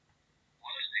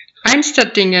eins der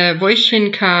Dinge, wo ich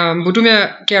hinkam, wo du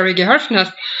mir, Gary, geholfen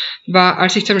hast, war,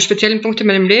 als ich zu einem speziellen Punkt in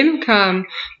meinem Leben kam,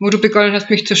 wo du begonnen hast,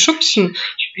 mich zu schubsen,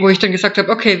 wo ich dann gesagt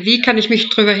habe, okay, wie kann ich mich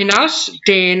darüber hinaus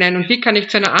dehnen und wie kann ich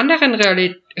zu einer anderen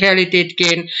Realität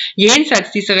gehen,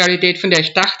 jenseits dieser Realität, von der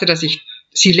ich dachte, dass ich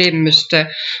sie leben müsste.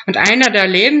 Und einer der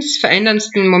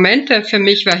lebensveränderndsten Momente für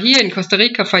mich war hier in Costa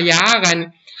Rica vor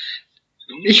Jahren.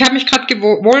 Ich habe mich gerade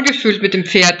wohlgefühlt mit dem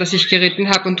Pferd, das ich geritten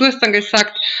habe, und du hast dann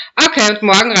gesagt, okay, und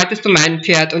morgen reitest du mein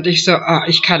Pferd. Und ich so,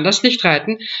 ich kann das nicht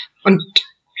reiten. Und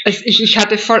ich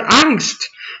hatte voll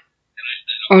Angst.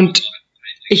 Und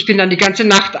ich bin dann die ganze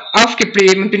Nacht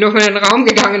aufgeblieben und bin durch meinen Raum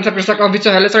gegangen und habe gesagt, wie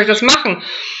zur Hölle soll ich das machen?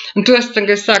 Und du hast dann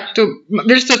gesagt, du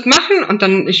willst das machen? Und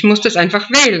dann, ich musste es einfach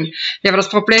wählen. Ja, aber das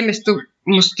Problem ist, du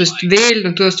musstest wählen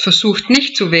und du hast versucht,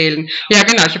 nicht zu wählen. Ja,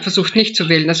 genau, ich habe versucht, nicht zu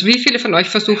wählen. Also wie viele von euch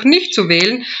versuchen, nicht zu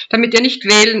wählen, damit ihr nicht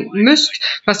wählen müsst,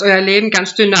 was euer Leben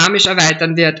ganz dynamisch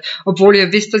erweitern wird, obwohl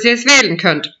ihr wisst, dass ihr es wählen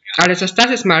könnt. Alles, was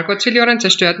das ist, mal Gottzillionen,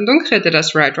 zerstört und unkritisch,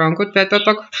 das right, wrong, good, bad,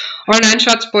 dog, online,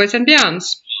 shots, boys and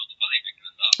beyonds.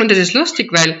 Und das ist lustig,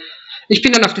 weil ich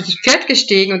bin dann auf dieses Pferd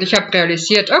gestiegen und ich habe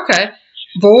realisiert, okay,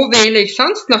 wo wähle ich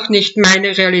sonst noch nicht,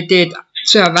 meine Realität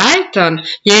zu erweitern,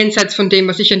 jenseits von dem,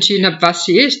 was ich entschieden habe, was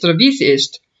sie ist oder wie sie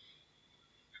ist.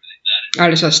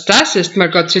 Alles, was das ist,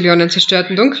 mal Gottzillionen, zerstört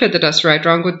und unkritisch, das right,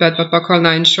 wrong, good, bad, dog,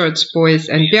 online, shorts, boys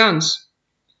and beyonds.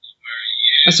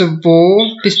 Also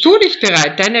wo bist du nicht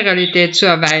bereit, deine Realität zu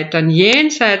erweitern,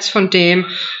 jenseits von dem,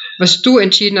 was du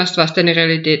entschieden hast, was deine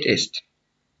Realität ist?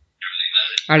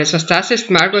 Alles, was das ist,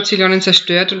 mal Gottzillionen,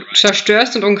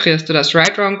 zerstörst und umkehrst du das.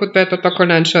 Right, wrong, good, bad, dog,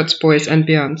 online, shorts, boys and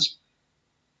beyonds.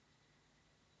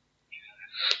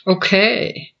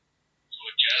 Okay.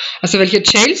 Also welche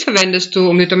Jails verwendest du,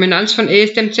 um die Dominanz von E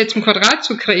ist mc zum Quadrat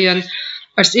zu kreieren?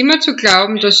 Als immer zu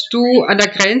glauben, dass du an der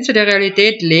Grenze der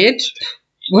Realität lebst,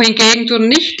 wohingegen du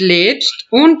nicht lebst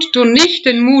und du nicht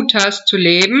den Mut hast zu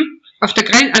leben,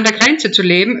 an der Grenze zu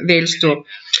leben, wählst du.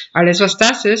 Alles, was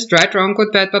das ist, right, wrong,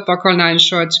 good, bad, dog, online,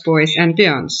 shorts, boys and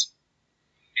beyonds.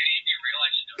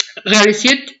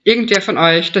 Realisiert irgendwer von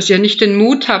euch, dass ihr nicht den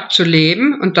Mut habt zu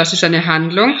leben, und das ist eine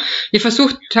Handlung. Ihr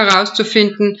versucht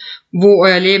herauszufinden, wo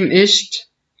euer Leben ist,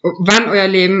 wann euer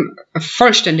Leben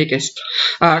vollständig ist.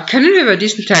 Können wir über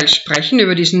diesen Teil sprechen,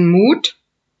 über diesen Mut?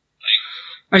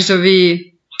 Also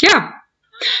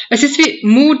es ist wie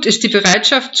Mut ist die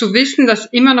Bereitschaft zu wissen, dass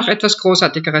immer noch etwas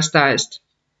Großartigeres da ist.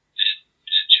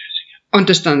 Und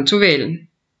es dann zu wählen.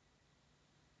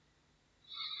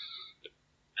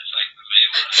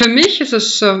 Für mich ist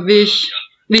es so, wie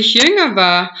ich jünger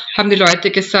war, haben die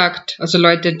Leute gesagt, also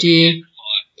Leute, die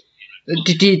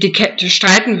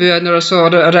streiten würden oder so,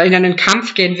 oder in einen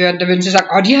Kampf gehen würden, da würden sie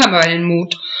sagen, die haben aber einen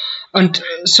Mut. Und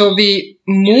so wie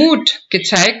Mut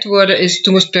gezeigt wurde, ist,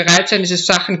 du musst bereit sein, diese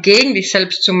Sachen gegen dich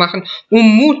selbst zu machen, um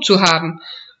Mut zu haben.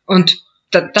 Und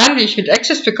dann, wie ich mit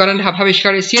Access begonnen habe, habe ich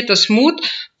realisiert, dass Mut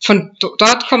von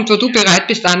dort kommt, wo du bereit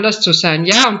bist, anders zu sein.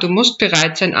 Ja, und du musst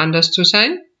bereit sein, anders zu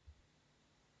sein.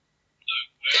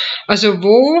 Also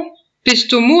wo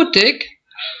bist du mutig,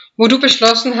 wo du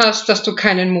beschlossen hast, dass du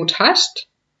keinen Mut hast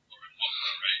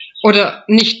oder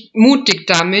nicht mutig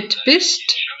damit bist,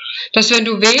 dass wenn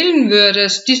du wählen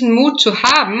würdest, diesen Mut zu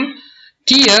haben,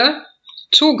 dir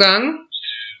Zugang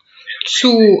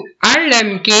zu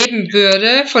allem geben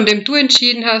würde, von dem du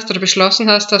entschieden hast oder beschlossen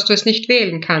hast, dass du es nicht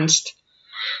wählen kannst.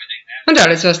 Und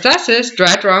alles, was das ist,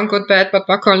 right, wrong, good, bad,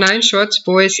 dog, online, shorts,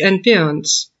 boys and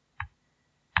beyonds.